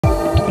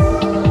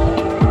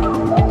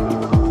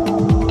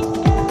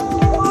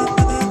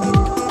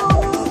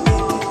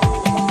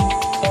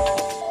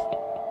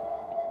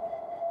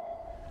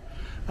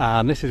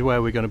and this is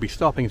where we're going to be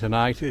stopping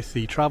tonight. It's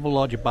the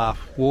Travelodge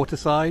Bath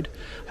Waterside.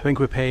 I think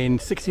we're paying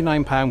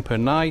 £69 per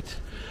night,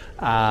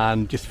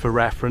 and just for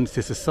reference,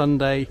 it's a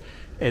Sunday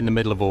in the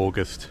middle of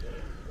August.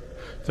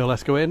 So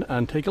let's go in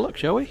and take a look,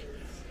 shall we?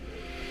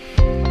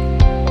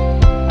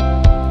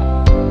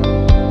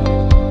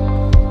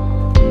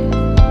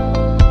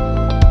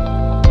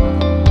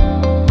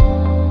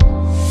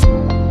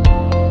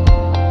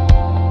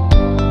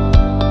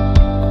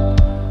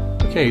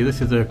 Okay,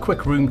 this is a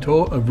quick room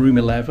tour of room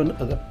 11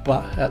 at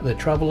the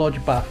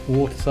Travelodge Bath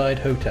Waterside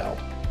Hotel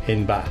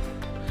in Bath.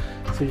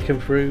 So you come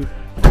through,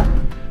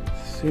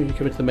 as soon as you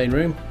come into the main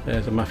room,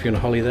 there's a Matthew and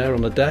Holly there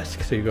on the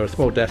desk, so you've got a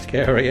small desk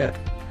area.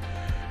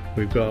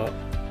 We've got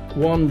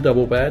one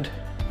double bed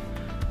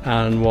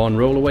and one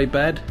rollaway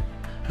bed.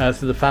 This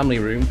is the family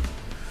room.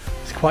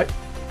 It's quite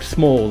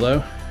small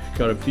though.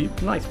 Got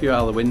a nice view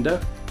out of the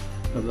window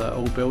of that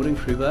old building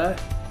through there.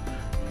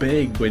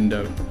 Big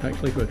window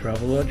actually for a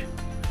Travelodge.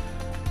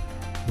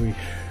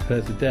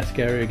 There's the desk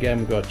area again,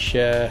 we've got a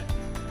chair,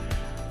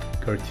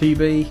 got a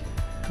TV.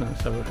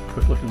 Let's have a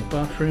quick look in the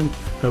bathroom.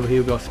 Over here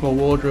we've got a small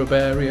wardrobe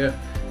area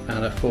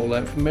and a full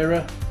length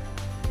mirror.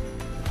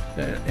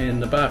 In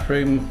the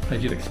bathroom,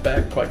 as you'd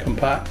expect, quite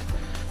compact.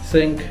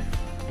 Sink,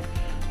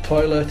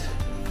 toilet,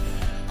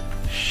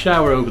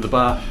 shower over the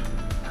bath,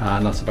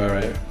 and that's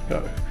about it.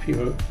 Got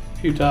a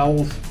few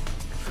towels,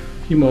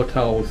 a few more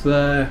towels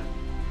there,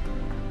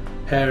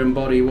 hair and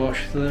body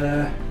wash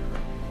there.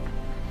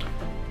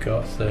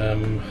 Got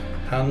some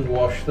hand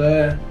wash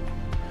there,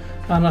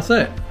 and that's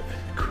it.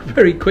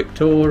 Very quick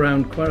tour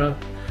around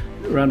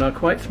our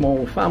quite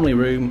small family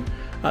room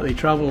at the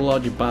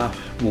Travelodge Bath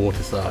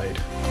Waterside.